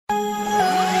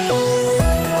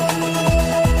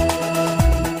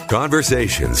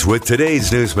Conversations with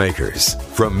today's newsmakers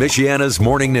from Michiana's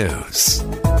Morning News.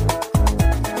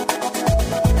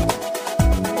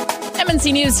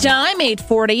 MNC News Time,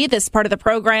 8:40. This part of the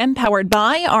program powered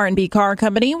by R&B Car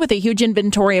Company with a huge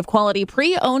inventory of quality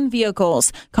pre-owned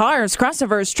vehicles. Cars,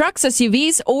 crossovers, trucks,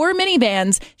 SUVs, or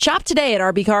minivans. Shop today at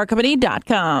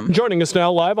rbcarcompany.com. Joining us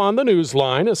now live on the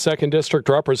Newsline is 2nd District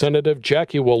Representative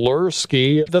Jackie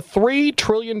Walorski. The $3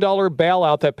 trillion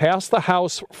bailout that passed the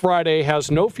House Friday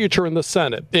has no future in the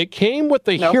Senate. It came with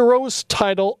the Heroes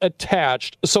title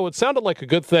attached, so it sounded like a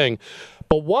good thing.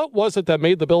 But what was it that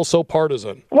made the bill so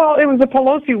partisan? Well, it was a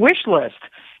Pelosi wish list.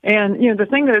 And, the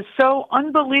thing that is so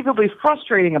unbelievably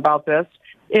frustrating about this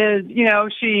is,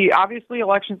 she obviously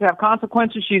elections have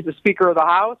consequences. She's the Speaker of the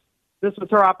House. This was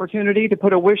her opportunity to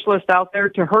put a wish list out there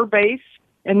to her base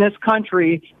in this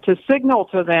country to signal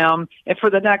to them and for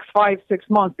the next 5-6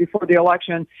 months before the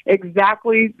election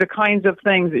exactly the kinds of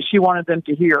things that she wanted them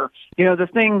to hear. The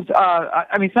things,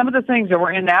 some of the things that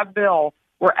were in that bill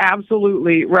were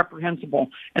absolutely reprehensible.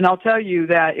 And I'll tell you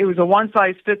that it was a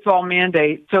one-size-fits-all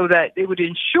mandate so that it would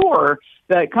ensure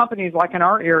that companies like in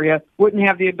our area wouldn't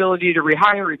have the ability to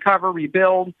rehire, recover,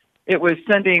 rebuild. It was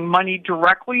sending money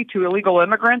directly to illegal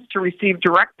immigrants to receive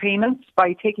direct payments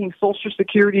by taking Social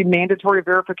Security mandatory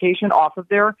verification off of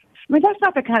there. That's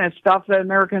not the kind of stuff that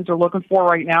Americans are looking for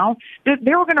right now.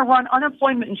 They were going to run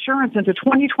unemployment insurance into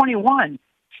 2021.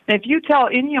 And if you tell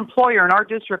any employer in our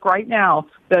district right now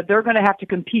that they're going to have to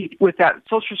compete with that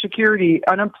Social Security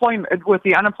unemployment, with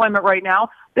the unemployment right now,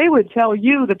 they would tell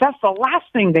you that that's the last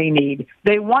thing they need.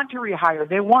 They want to rehire.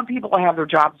 They want people to have their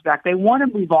jobs back. They want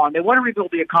to move on. They want to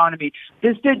rebuild the economy.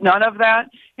 This did none of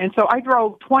that. And so I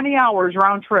drove 20 hours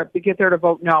round trip to get there to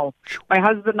vote no. My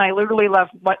husband and I literally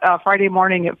left Friday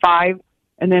morning at 5,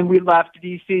 and then we left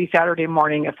D.C. Saturday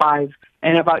morning at 5.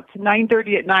 And about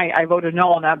 9:30 at night, I voted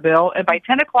no on that bill. And by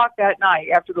 10 o'clock that night,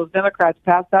 after those Democrats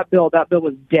passed that bill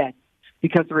was dead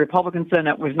because the Republican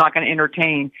Senate was not going to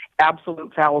entertain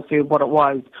absolute fallacy of what it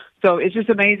was. So it's just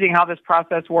amazing how this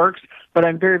process works. But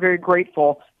I'm very, very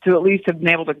grateful to at least have been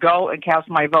able to go and cast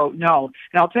my vote no.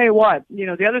 And I'll tell you what,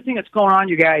 the other thing that's going on,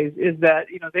 you guys, is that,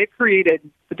 they've created,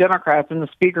 the Democrats and the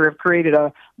Speaker have created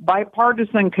a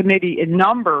bipartisan committee in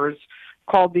numbers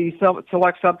called the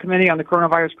Select Subcommittee on the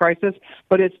Coronavirus Crisis,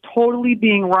 but it's totally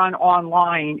being run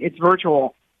online. It's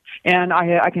virtual. And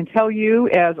I can tell you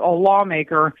as a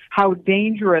lawmaker how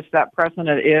dangerous that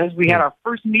precedent is. We had our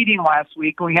first meeting last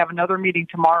week, and we have another meeting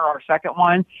tomorrow, our second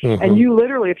one. Mm-hmm. And you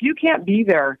literally, if you can't be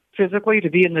there physically to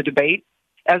be in the debate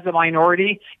as a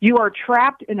minority, you are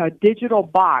trapped in a digital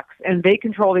box, and they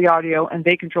control the audio and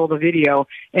they control the video.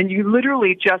 And you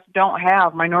literally just don't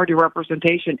have minority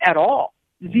representation at all.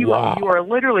 Zero. Wow. You are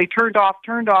literally turned off,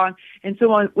 turned on. And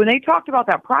so when they talked about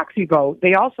that proxy vote,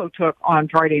 they also took on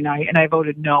Friday night, and I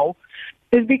voted no,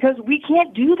 is because we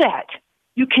can't do that.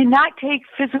 You cannot take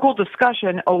physical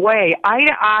discussion away, eye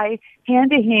to eye,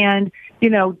 hand to hand,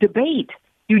 debate.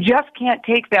 You just can't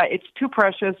take that. It's too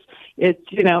precious.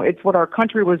 It's what our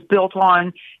country was built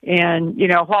on. And,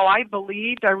 while I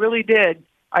really did,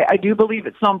 I do believe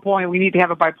at some point we need to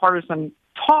have a bipartisan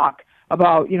talk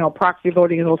about, proxy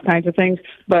voting and those kinds of things,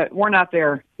 but we're not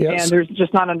there. Yes. And there's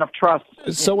just not enough trust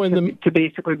to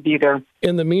basically be there.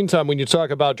 In the meantime, when you talk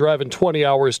about driving 20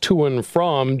 hours to and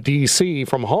from D.C.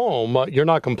 from home, you're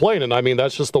not complaining.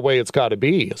 That's just the way it's got to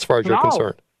be as far as you're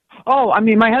concerned. Oh,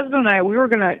 my husband and I, we were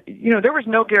going to, there was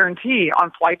no guarantee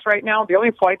on flights right now. The only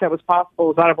flight that was possible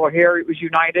was out of O'Hare. It was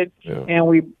United, and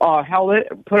we held it,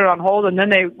 put it on hold, and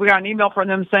then we got an email from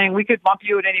them saying we could bump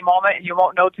you at any moment, and you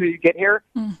won't know till you get here.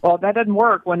 Well, that doesn't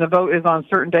work when the vote is on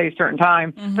certain day, certain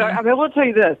time. Mm-hmm. So I will tell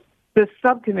you this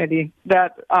subcommittee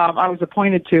that I was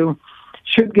appointed to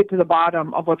should get to the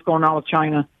bottom of what's going on with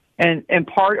China, and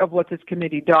part of what this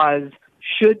committee does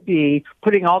should be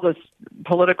putting all this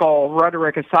political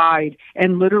rhetoric aside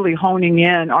and literally honing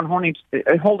in on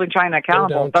holding China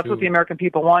accountable. That's what the American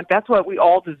people want. That's what we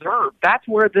all deserve. That's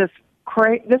where this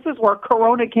is where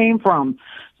Corona came from.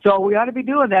 So we ought to be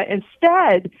doing that.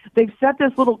 Instead, they've set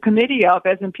this little committee up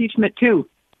as impeachment too.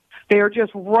 They're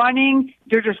just running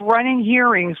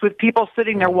hearings with people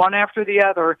sitting there one after the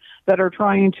other that are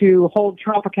trying to hold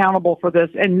Trump accountable for this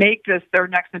and make this their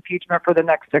next impeachment for the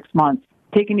next 6 months.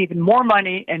 Taking even more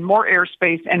money and more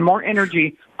airspace and more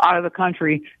energy out of the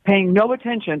country, paying no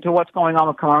attention to what's going on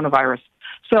with coronavirus.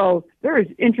 So there is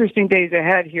interesting days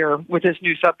ahead here with this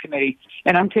new subcommittee,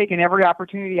 and I'm taking every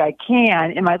opportunity I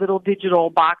can in my little digital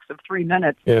box of 3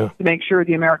 minutes to make sure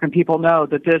the American people know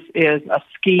that this is a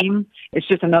scheme. It's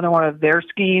just another one of their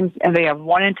schemes, and they have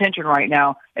one intention right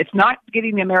now. It's not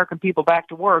getting the American people back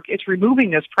to work. It's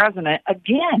removing this president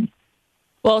again.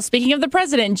 Well, speaking of the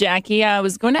president, Jackie, I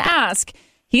was going to ask,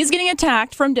 he's getting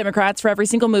attacked from Democrats for every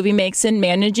single move he makes in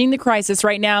managing the crisis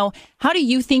right now. How do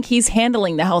you think he's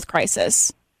handling the health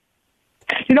crisis?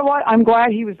 You know what? I'm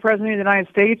glad he was president of the United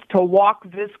States to walk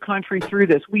this country through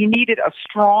this. We needed a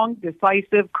strong,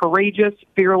 decisive, courageous,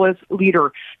 fearless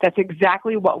leader. That's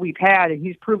exactly what we've had, and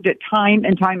he's proved it time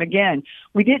and time again.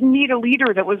 We didn't need a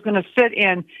leader that was going to sit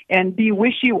in and be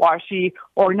wishy-washy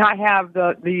or not have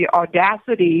the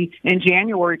audacity in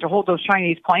January to hold those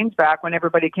Chinese planes back when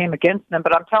everybody came against them.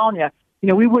 But I'm telling you,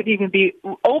 we wouldn't even be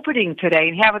opening today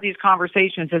and having these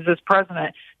conversations as this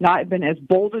president not been as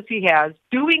bold as he has,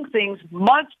 doing things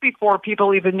months before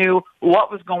people even knew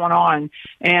what was going on.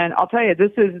 And I'll tell you,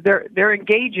 they're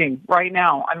engaging right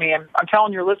now. I mean, I'm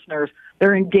telling your listeners,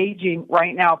 they're engaging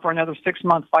right now for another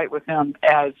 6-month fight with him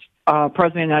as president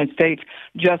of the United States.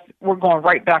 We're going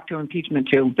right back to impeachment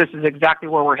too. This is exactly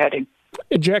where we're heading.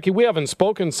 Jackie, we haven't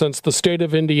spoken since the state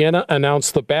of Indiana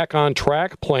announced the Back on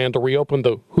Track plan to reopen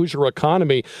the Hoosier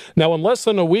economy. Now, in less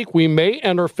than a week, we may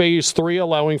enter phase 3,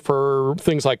 allowing for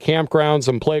things like campgrounds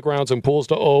and playgrounds and pools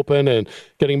to open and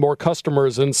getting more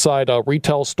customers inside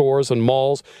retail stores and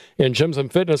malls and gyms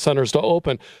and fitness centers to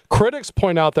open. Critics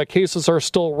point out that cases are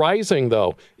still rising,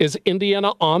 though. Is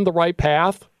Indiana on the right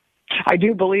path? I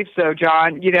do believe so,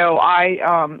 John.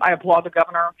 I applaud the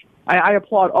governor. I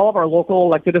applaud all of our local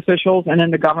elected officials and then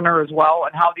the governor as well,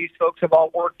 and how these folks have all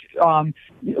worked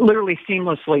literally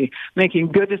seamlessly,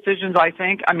 making good decisions, I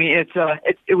think. I mean,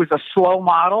 it was a slow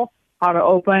model, how to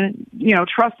open,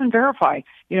 trust and verify.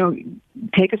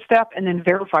 Take a step and then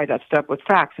verify that step with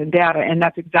facts and data, and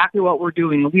that's exactly what we're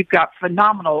doing. We've got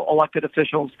phenomenal elected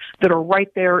officials that are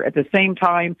right there at the same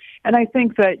time, and I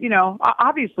think that,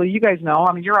 obviously, you guys know,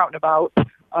 I mean, you're out and about.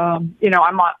 I'm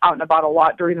out and about a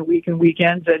lot during the week and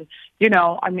weekends, and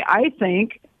I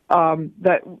think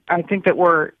that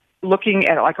we're looking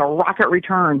at like a rocket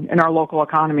return in our local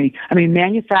economy. I mean,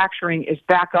 manufacturing is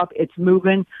back up; it's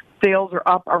moving. Sales are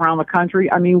up around the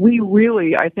country. I mean, we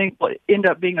really, I think, will end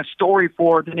up being a story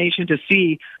for the nation to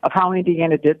see of how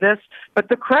Indiana did this. But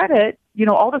the credit,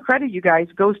 all the credit, you guys,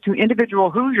 goes to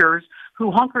individual Hoosiers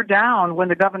who hunkered down when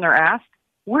the governor asked.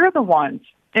 We're the ones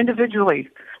individually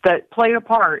that played a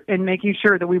part in making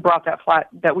sure that we brought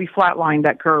that we flatlined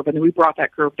that curve and that we brought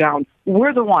that curve down.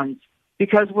 We're the ones,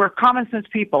 because we're common sense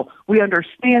people. We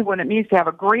understand what it means to have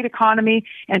a great economy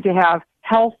and to have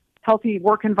healthy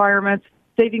work environments,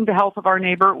 saving the health of our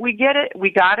neighbor. We get it. We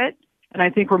got it. And I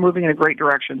think we're moving in a great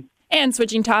direction. And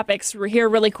switching topics, we're here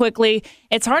really quickly.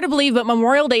 It's hard to believe, but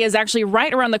Memorial Day is actually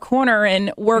right around the corner,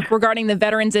 and work regarding the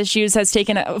veterans issues has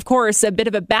taken, of course, a bit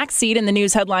of a backseat in the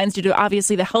news headlines due to,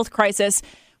 obviously, the health crisis.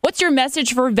 What's your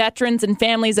message for veterans and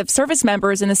families of service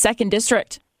members in the 2nd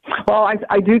District? Well,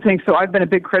 I do think so. I've been a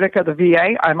big critic of the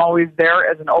VA. I'm always there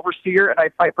as an overseer, and I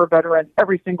fight for veterans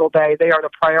every single day. They are the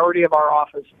priority of our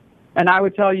office. And I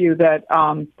would tell you that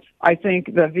I think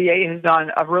the VA has done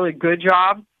a really good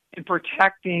job in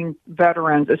protecting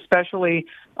veterans, especially,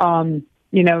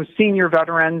 senior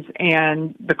veterans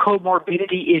and the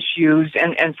comorbidity issues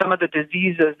and some of the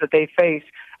diseases that they face.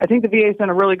 I think the VA has done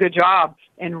a really good job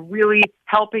in really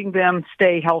helping them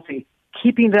stay healthy,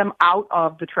 keeping them out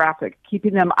of the traffic,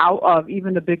 keeping them out of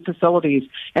even the big facilities.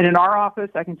 And in our office,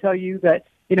 I can tell you that,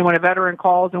 when a veteran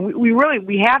calls, and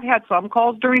we have had some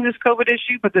calls during this COVID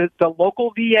issue, but the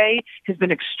local VA has been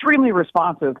extremely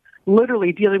responsive,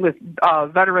 literally dealing with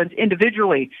veterans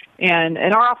individually. And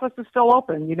our office is still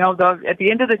open. At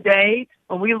the end of the day,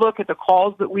 when we look at the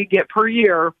calls that we get per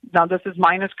year, now this is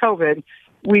minus COVID,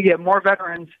 we get more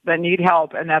veterans that need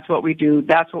help, and that's what we do.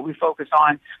 That's what we focus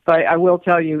on. But I will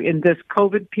tell you, in this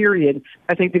COVID period,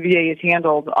 I think the VA has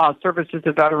handled services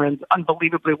to veterans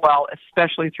unbelievably well,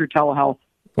 especially through telehealth.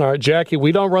 All right, Jackie,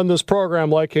 we don't run this program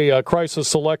like a crisis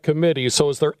select committee, so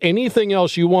is there anything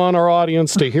else you want our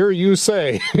audience to hear you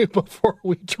say before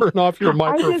we turn off your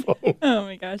microphone? Oh,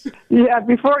 my gosh. Yeah,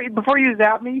 before you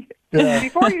zap me, I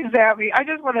just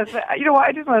want to say, I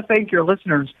just want to thank your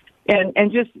listeners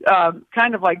and just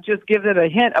kind of like just give it a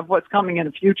hint of what's coming in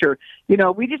the future.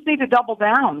 We just need to double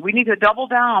down. We need to double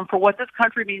down for what this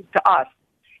country means to us.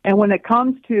 And when it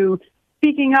comes to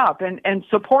speaking up and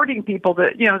supporting people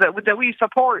that we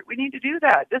support, we need to do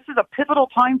that. This is a pivotal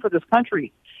time for this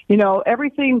country.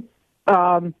 Everything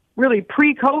really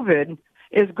pre-COVID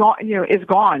is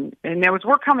gone. And as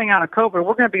we're coming out of COVID,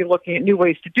 we're going to be looking at new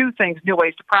ways to do things, new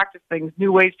ways to practice things,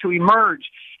 new ways to emerge.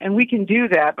 And we can do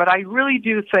that. But I really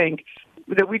do think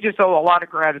that we just owe a lot of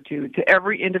gratitude to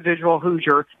every individual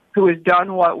Hoosier who has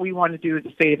done what we want to do at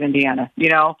the state of Indiana.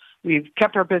 We've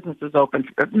kept our businesses open.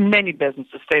 Many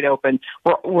businesses stayed open.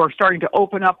 We're starting to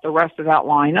open up the rest of that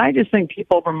line. I just think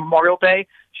people over Memorial Day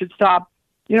should stop.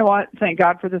 You know what? Thank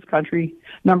God for this country.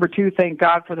 Number two, thank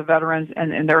God for the veterans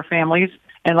and their families.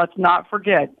 And let's not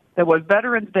forget that what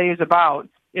Veterans Day is about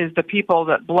is the people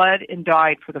that bled and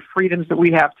died for the freedoms that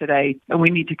we have today. And we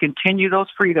need to continue those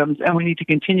freedoms, and we need to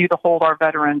continue to hold our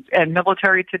veterans and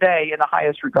military today in the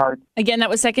highest regard. Again, that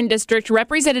was 2nd District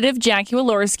Representative Jackie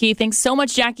Walorski. Thanks so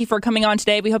much, Jackie, for coming on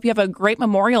today. We hope you have a great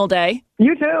Memorial Day.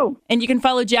 You too. And you can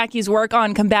follow Jackie's work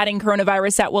on combating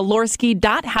coronavirus at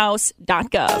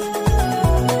walorski.house.gov.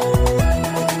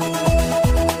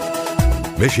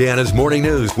 Michiana's Morning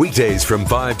News, weekdays from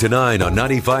 5 to 9 on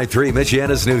 95.3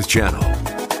 Michiana's News Channel.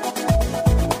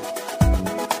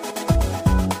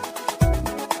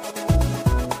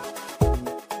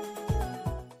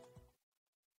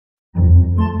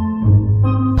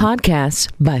 Podcasts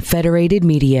by Federated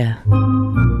Media.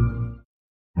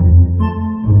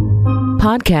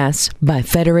 Podcasts by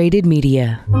Federated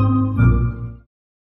Media.